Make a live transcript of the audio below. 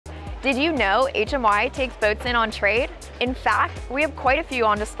Did you know HMY takes boats in on trade? In fact, we have quite a few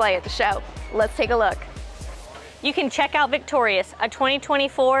on display at the show. Let's take a look. You can check out Victorious, a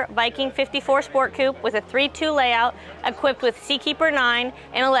 2024 Viking 54 Sport Coupe with a 3.2 layout equipped with Seakeeper 9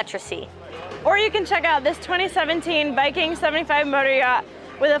 and Electra-C. Or you can check out this 2017 Viking 75 motor yacht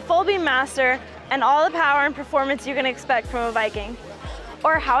with a full beam master and all the power and performance you can expect from a Viking.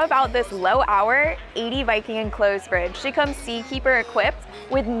 Or how about this low-hour 80 Viking enclosed bridge? She comes Seakeeper equipped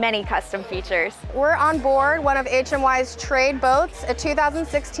with many custom features. We're on board one of HMY's trade boats, a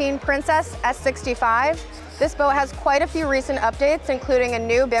 2016 Princess S65. This boat has quite a few recent updates, including a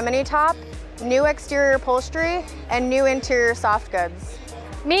new bimini top, new exterior upholstery, and new interior soft goods.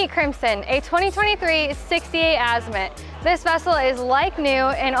 Meet Crimson, a 2023 68 Azimuth. This vessel is like new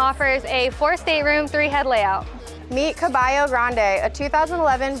and offers a 4-stateroom, 3-head layout. Meet Caballo Grande, a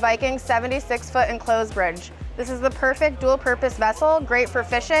 2011 Viking 76-foot enclosed bridge. This is the perfect dual-purpose vessel, great for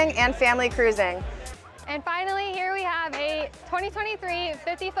fishing and family cruising. And finally, here we have a 2023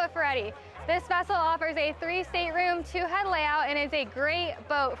 50-foot Ferretti. This vessel offers a 3-stateroom, 2-head layout and is a great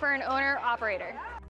boat for an owner-operator.